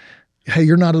said, hey,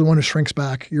 you're not the one who shrinks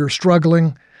back. You're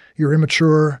struggling. You're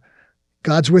immature.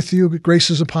 God's with you.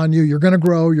 Grace is upon you. You're going to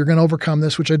grow. You're going to overcome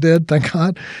this, which I did, thank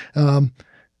God,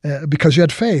 because you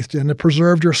had faith and it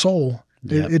preserved your soul.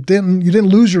 Yep. You didn't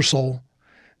lose your soul.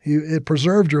 It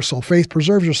preserved your soul. Faith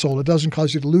preserves your soul. It doesn't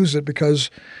cause you to lose it because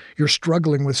you're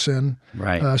struggling with sin.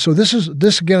 Right. So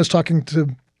this again is talking to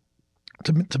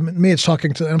me. It's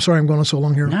talking to. I'm sorry, I'm going on so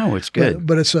long here. No, it's good.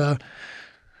 But it's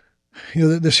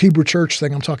this Hebrew church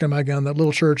thing I'm talking about again. That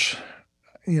little church.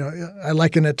 I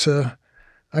liken it to.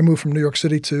 I moved from New York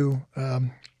City to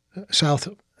the south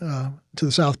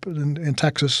in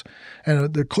Texas,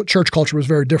 and the church culture was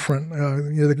very different.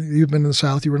 You've been in the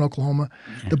South, you were in Oklahoma,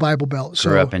 the Bible Belt.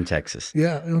 Grew up in Texas.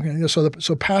 Yeah, okay. Yeah,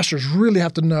 so pastors really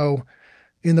have to know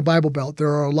in the Bible Belt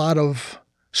there are a lot of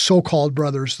so-called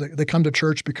brothers. They come to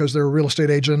church because they're a real estate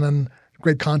agent and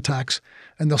great contacts,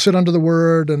 and they'll sit under the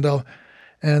Word,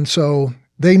 and so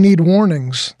they need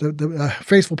warnings. The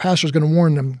faithful pastor is going to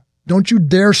warn them. Don't you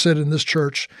dare sit in this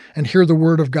church and hear the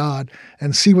word of God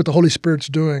and see what the Holy Spirit's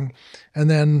doing and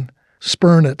then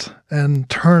spurn it and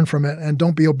turn from it and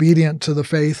don't be obedient to the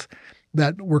faith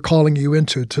that we're calling you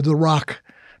into, to the rock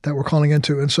that we're calling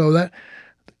into. And so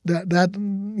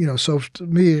so to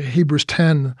me, Hebrews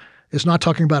 10 is not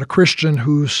talking about a Christian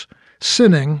who's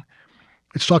sinning.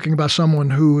 It's talking about someone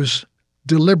who's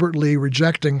deliberately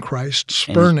rejecting Christ,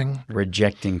 spurning.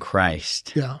 Rejecting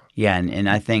Christ. Yeah. Yeah, and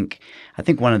I think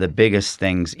one of the biggest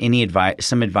things,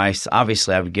 some advice,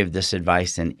 obviously I would give this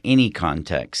advice in any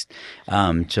context,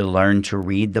 to learn to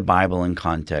read the Bible in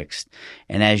context.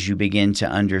 And as you begin to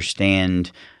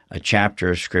understand a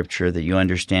chapter of Scripture, that you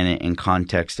understand it in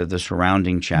context of the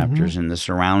surrounding chapters and the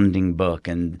surrounding book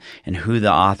and who the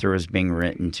author is being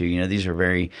written to. These are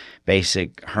very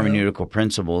basic hermeneutical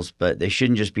principles, but they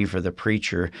shouldn't just be for the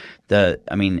preacher.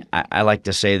 I like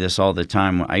to say this all the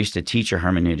time. I used to teach a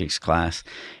hermeneutics class,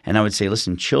 and I would say,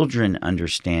 listen, children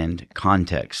understand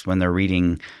context when they're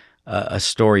reading a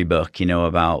storybook,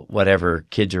 about whatever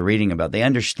kids are reading about. They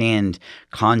understand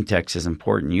context is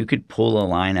important. You could pull a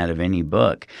line out of any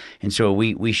book. And so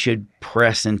we should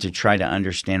press into try to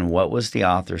understand what was the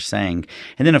author saying.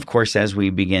 And then, of course, as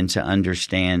we begin to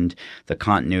understand the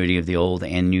continuity of the Old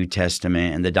and New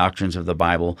Testament and the doctrines of the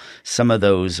Bible, some of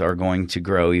those are going to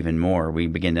grow even more. We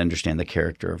begin to understand the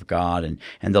character of God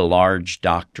and the large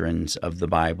doctrines of the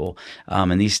Bible.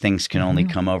 And these things can only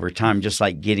come over time, just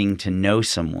like getting to know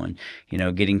someone.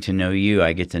 Getting to know you,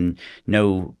 I get to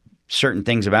know certain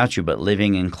things about you, but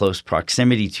living in close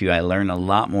proximity to you, I learn a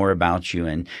lot more about you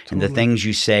and the things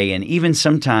you say. And even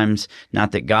sometimes,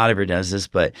 not that God ever does this,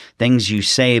 but things you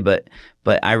say, but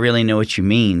I really know what you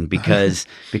mean because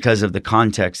of the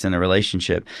context and the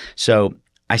relationship. So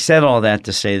I said all that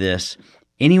to say this.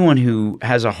 Anyone who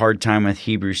has a hard time with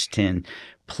Hebrews 10,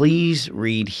 please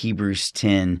read Hebrews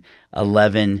 10,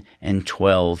 11, and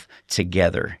 12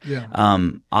 together. Yeah.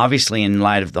 Obviously in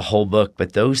light of the whole book,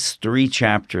 but those 3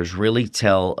 chapters really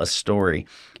tell a story.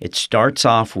 It starts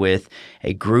off with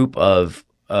a group of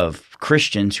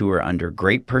Christians who are under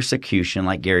great persecution,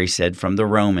 like Gary said, from the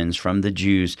Romans, from the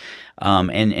Jews.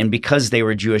 And because they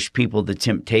were Jewish people, the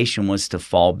temptation was to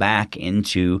fall back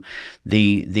into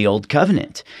the Old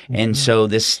Covenant. And so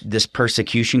this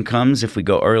persecution comes. If we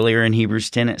go earlier in Hebrews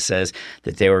 10, it says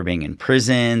that they were being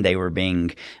imprisoned, they were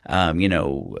being,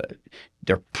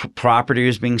 their property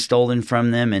was being stolen from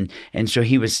them. And so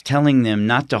he was telling them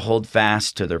not to hold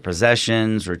fast to their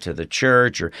possessions or to the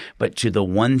church, but to the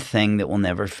one thing that will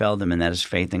never fail them, and that is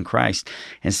faith in Christ.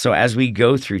 And so as we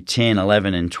go through 10,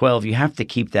 11, and 12, you have to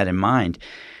keep that in mind.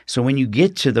 So when you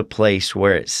get to the place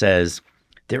where it says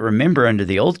that, remember, under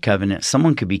the Old Covenant,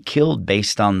 someone could be killed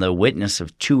based on the witness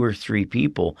of 2 or 3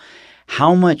 people.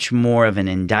 How much more of an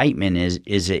indictment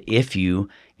is it if you,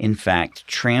 in fact,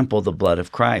 trample the blood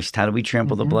of Christ? How do we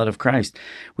trample the blood of Christ?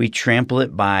 We trample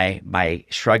it by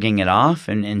shrugging it off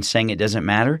and saying it doesn't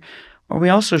matter, Or we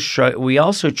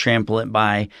also trample it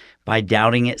by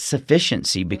doubting its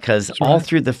sufficiency, because all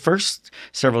through the first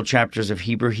several chapters of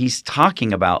Hebrew, he's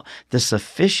talking about the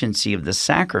sufficiency of the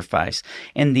sacrifice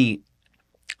and the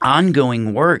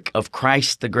ongoing work of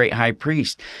Christ, the great high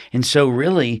priest. And so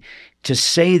really, to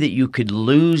say that you could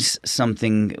lose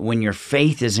something when your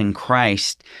faith is in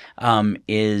Christ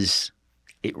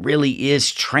it really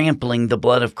is trampling the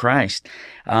blood of Christ.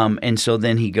 And so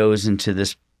then he goes into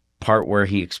this part where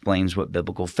he explains what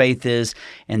biblical faith is.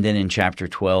 And then in chapter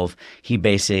 12, he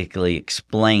basically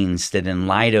explains that in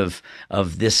light of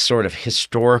this sort of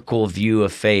historical view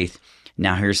of faith,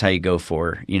 now here's how you go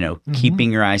for,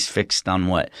 keeping your eyes fixed on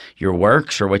what? Your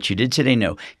works or what you did today?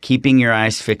 No, keeping your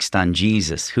eyes fixed on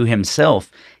Jesus, who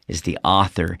himself is the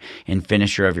author and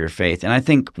finisher of your faith. And I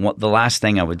think the last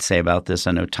thing I would say about this,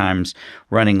 I know time's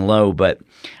running low, but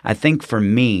I think for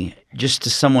me, just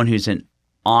to someone who's an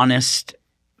honest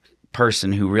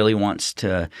person who really wants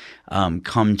to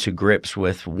come to grips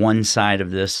with one side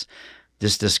of this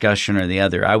discussion or the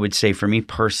other, I would say for me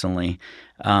personally,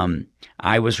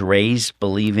 I was raised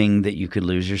believing that you could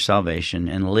lose your salvation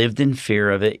and lived in fear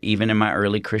of it, even in my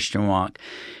early Christian walk.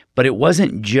 But it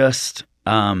wasn't just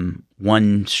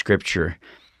one scripture.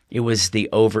 It was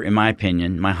in my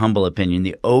opinion, my humble opinion,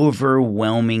 the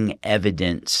overwhelming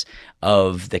evidence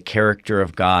of the character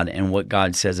of God and what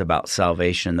God says about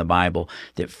salvation in the Bible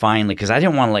that finally, because I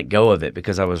didn't want to let go of it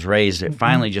because I was raised, it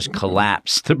finally just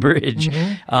collapsed the bridge.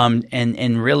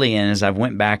 And really, as I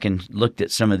went back and looked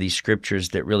at some of these scriptures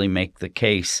that really make the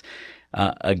case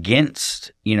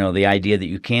against, the idea that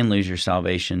you can lose your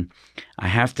salvation, I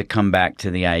have to come back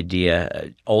to the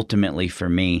idea, ultimately for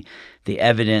me, the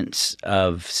evidence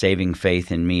of saving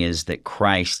faith in me is that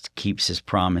Christ keeps his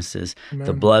promises. Amen.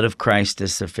 The blood of Christ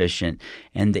is sufficient,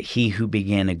 and that he who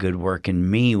began a good work in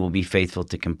me will be faithful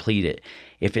to complete it.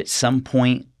 If at some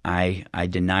point I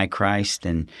deny Christ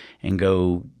and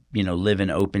go, live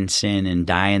in open sin and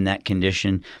die in that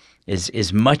condition,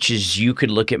 as much as you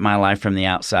could look at my life from the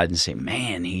outside and say,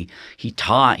 man, he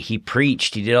taught, he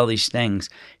preached, he did all these things,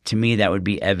 to me that would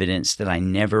be evidence that I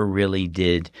never really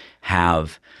did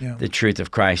have the truth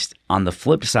of Christ. On the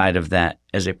flip side of that,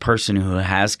 as a person who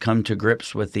has come to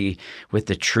grips with the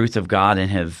truth of God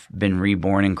and have been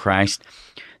reborn in Christ,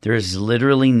 there is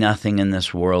literally nothing in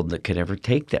this world that could ever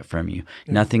take that from you.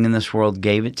 Yeah. Nothing in this world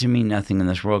gave it to me. Nothing in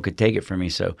this world could take it from me.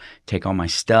 So take all my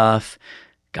stuff.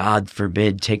 God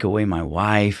forbid, take away my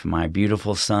wife, my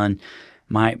beautiful son.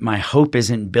 My hope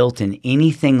isn't built in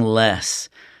anything less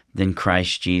than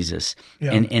Christ Jesus.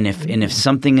 Yeah. And if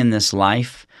something in this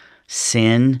life,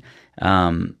 sin,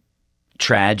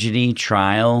 tragedy,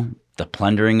 trial, the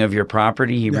plundering of your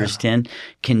property, Hebrews 10,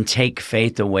 can take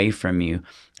faith away from you,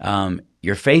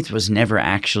 your faith was never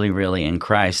actually really in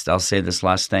Christ. I'll say this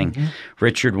last thing.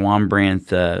 Richard Wurmbrand,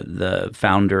 the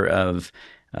founder of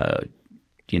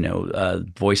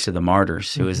Voice of the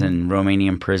Martyrs, who was in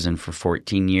Romanian prison for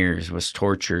 14 years, was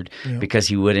tortured because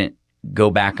he wouldn't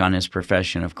go back on his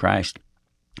profession of Christ.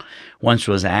 Once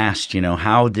was asked,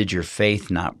 how did your faith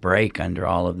not break under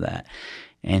all of that?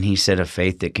 And he said a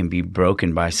faith that can be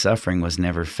broken by suffering was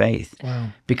never faith. Wow.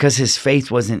 Because his faith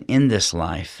wasn't in this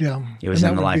life. Yeah. It was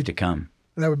in the life to come.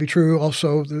 That would be true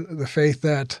also, the faith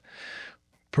that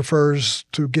prefers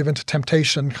to give into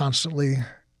temptation constantly.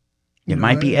 It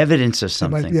might be evidence of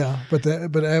something. But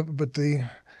the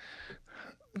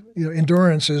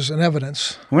endurance is an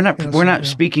evidence. We're not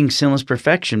speaking sinless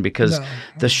perfection, because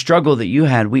the struggle that you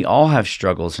had, we all have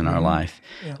struggles in our life,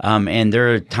 and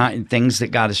there are things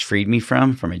that God has freed me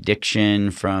from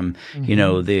addiction, from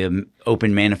the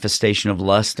open manifestation of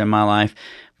lust in my life.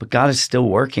 But God is still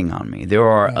working on me. There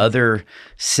are other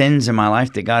sins in my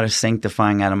life that God is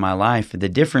sanctifying out of my life. The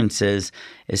difference is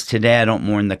today I don't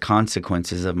mourn the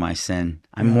consequences of my sin.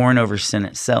 I mourn over sin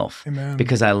itself. Amen.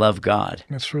 Because I love God.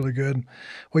 That's really good.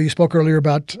 Well, you spoke earlier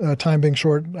about time being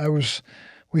short.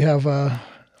 We have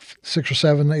 6 or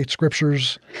 7, 8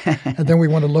 scriptures, and then we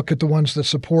want to look at the ones that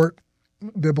support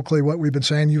biblically what we've been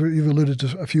saying. You've alluded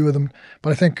to a few of them,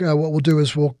 but I think what we'll do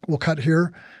is we'll cut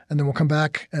here, and then we'll come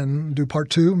back and do part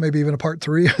 2, maybe even a part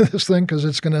 3 of this thing, because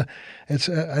I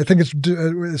think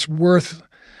it's worth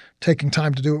taking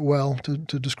time to do it well, to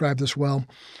describe this well.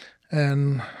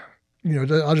 And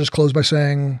I'll just close by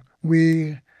saying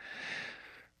we're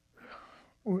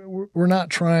not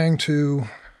trying to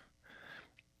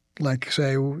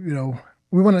say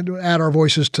we want to add our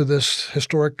voices to this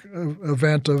historic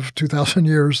event of 2,000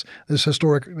 years, this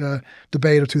historic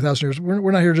debate of 2,000 years.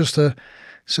 We're not here just to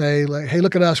say, hey,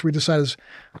 look at us. We decided this.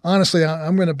 Honestly,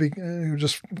 I'm going to be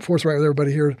just forthright with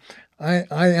everybody here. I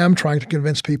am trying to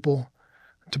convince people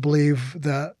to believe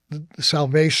that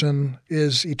salvation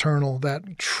is eternal,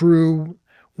 that true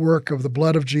work of the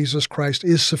blood of Jesus Christ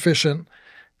is sufficient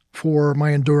for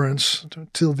my endurance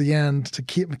till the end, to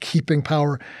keeping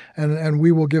power. And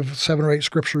we will give 7 or 8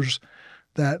 scriptures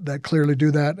that clearly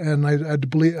do that. And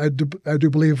I do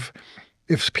believe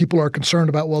if people are concerned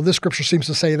about, well, this scripture seems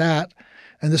to say that,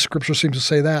 and this scripture seems to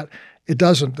say that, it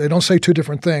doesn't. They don't say 2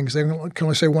 different things. They can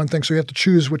only say one thing, so you have to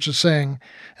choose which it's saying.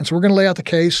 And so we're going to lay out the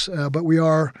case, but we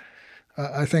are,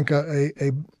 I think,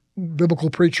 a biblical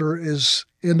preacher is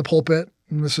in the pulpit,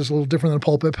 and this is a little different than a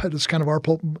pulpit, but it's kind of our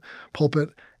pulpit,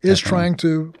 is trying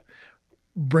to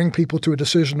bring people to a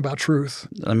decision about truth.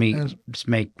 Let me just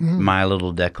make my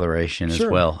little declaration as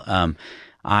well.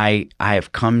 I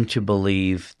have come to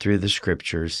believe through the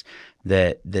scriptures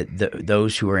that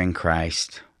those who are in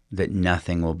Christ, that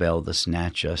nothing will be able to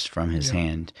snatch us from his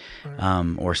hand.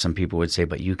 Right. Or some people would say,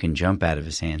 but you can jump out of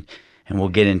his hand. And we'll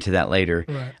get into that later.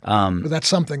 Right. But that's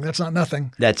something. That's not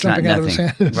nothing. That's Jumping not out of his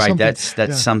nothing. hand is Right. something.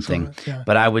 That's something. Yeah.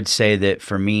 But I would say that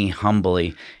for me,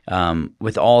 humbly,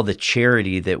 with all the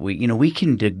charity that we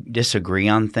can disagree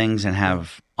on things and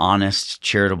have honest,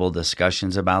 charitable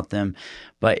discussions about them.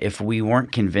 But if we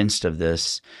weren't convinced of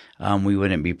this, we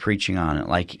wouldn't be preaching on it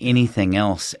like anything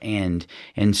else. And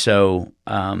so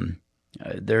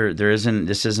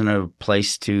this isn't a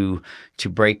place to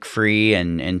break free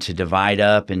and to divide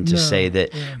up and to say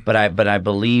that. Yeah. But I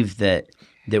believe that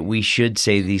we should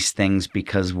say these things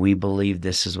because we believe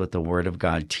this is what the Word of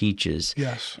God teaches.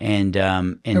 Yes. And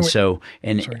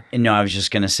no, I was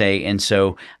just going to say, and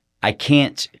so I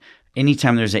can't.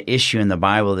 Anytime there's an issue in the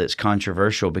Bible that's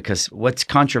controversial, because what's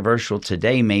controversial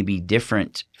today may be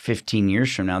different 15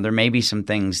 years from now. There may be some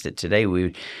things that today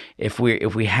if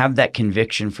we have that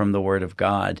conviction from the Word of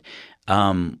God,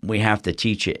 we have to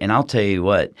teach it. And I'll tell you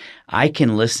what, I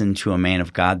can listen to a man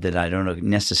of God that I don't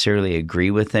necessarily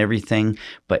agree with everything,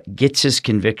 but gets his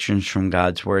convictions from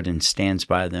God's Word and stands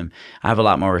by them. I have a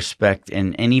lot more respect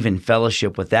and even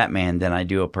fellowship with that man than I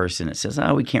do a person that says,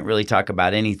 we can't really talk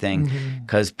about anything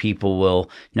because people will.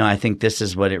 No, I think this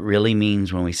is what it really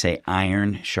means when we say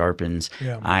iron sharpens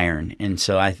iron. And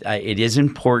so it is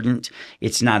important.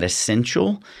 It's not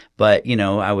essential, but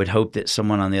I would hope that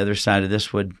someone on the other side of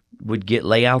this would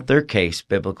lay out their case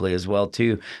biblically as well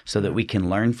too, so that we can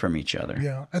learn from each other.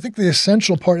 Yeah, I think the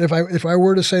essential part, if I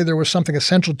were to say there was something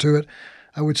essential to it,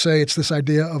 I would say it's this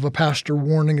idea of a pastor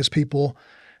warning his people.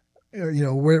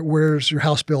 Where's your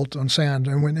house built on sand?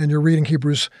 And you're reading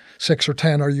Hebrews 6 or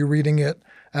 10, are you reading it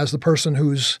as the person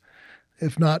who's,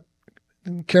 if not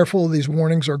careful, these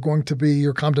warnings are going to be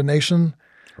your condemnation,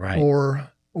 right?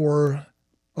 Or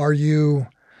are you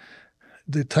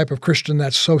the type of Christian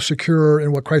that's so secure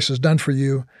in what Christ has done for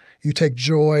you, you take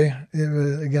joy.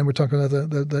 Again, we're talking about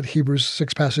the Hebrews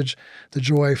 6 passage, the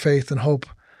joy, faith, and hope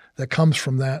that comes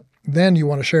from that. Then you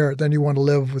want to share it. Then you want to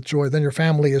live with joy. Then your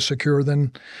family is secure.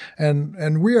 Then,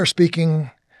 and we are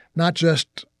speaking not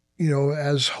just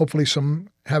as hopefully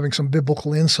having some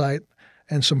biblical insight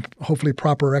and some hopefully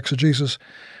proper exegesis.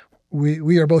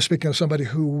 We are both speaking of somebody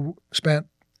who spent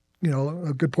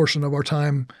a good portion of our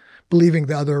time believing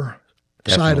the other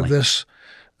side of this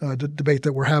debate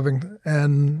that we're having.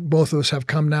 And both of us have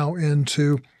come now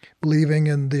into believing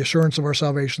in the assurance of our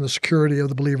salvation, the security of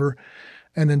the believer.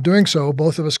 And in doing so,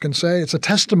 both of us can say it's a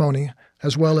testimony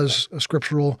as well as a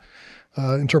scriptural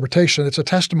interpretation. It's a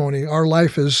testimony. Our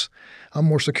life is, I'm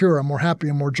more secure, I'm more happy,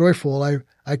 I'm more joyful.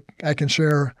 I can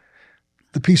share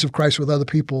the peace of Christ with other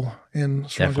people in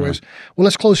stronger ways. Well,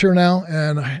 let's close here now.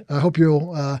 And I hope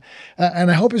you'll,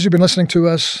 and I hope as you've been listening to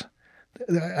us,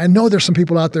 I know there's some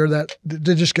people out there that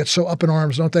they just get so up in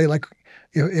arms, don't they? Like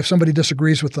if somebody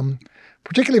disagrees with them,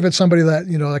 particularly if it's somebody that,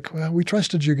 well, we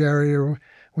trusted you, Gary, or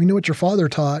we knew what your father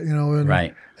taught, and,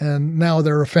 right. And now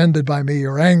they're offended by me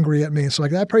or angry at me. So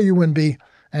I pray you wouldn't be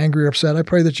angry or upset. I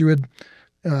pray that you would,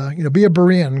 be a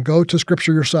Berean, go to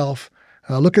Scripture yourself.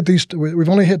 Look at these. We've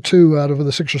only hit 2 out of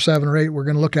the 6 or 7 or 8 we're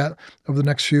going to look at over the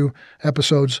next few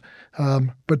episodes.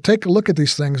 But take a look at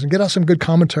these things and get out some good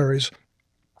commentaries.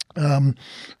 A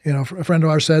friend of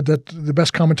ours said that the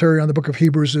best commentary on the book of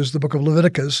Hebrews is the book of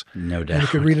Leviticus. No doubt. And you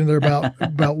could read in there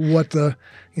about what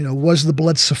was the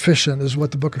blood sufficient is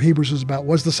what the book of Hebrews is about.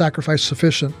 Was the sacrifice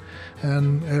sufficient?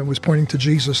 And it was pointing to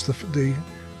Jesus, the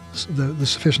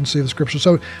sufficiency of the Scripture.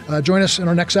 So join us in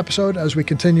our next episode as we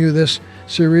continue this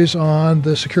series on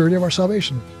the security of our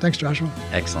salvation. Thanks, Joshua.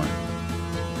 Excellent.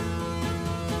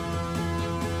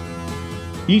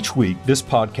 Each week, this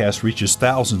podcast reaches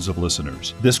thousands of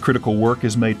listeners. This critical work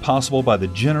is made possible by the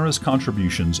generous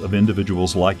contributions of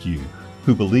individuals like you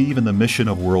who believe in the mission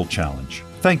of World Challenge.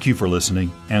 Thank you for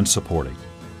listening and supporting.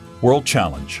 World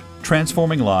Challenge,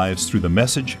 transforming lives through the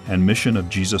message and mission of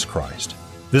Jesus Christ.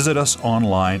 Visit us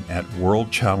online at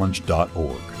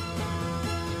worldchallenge.org.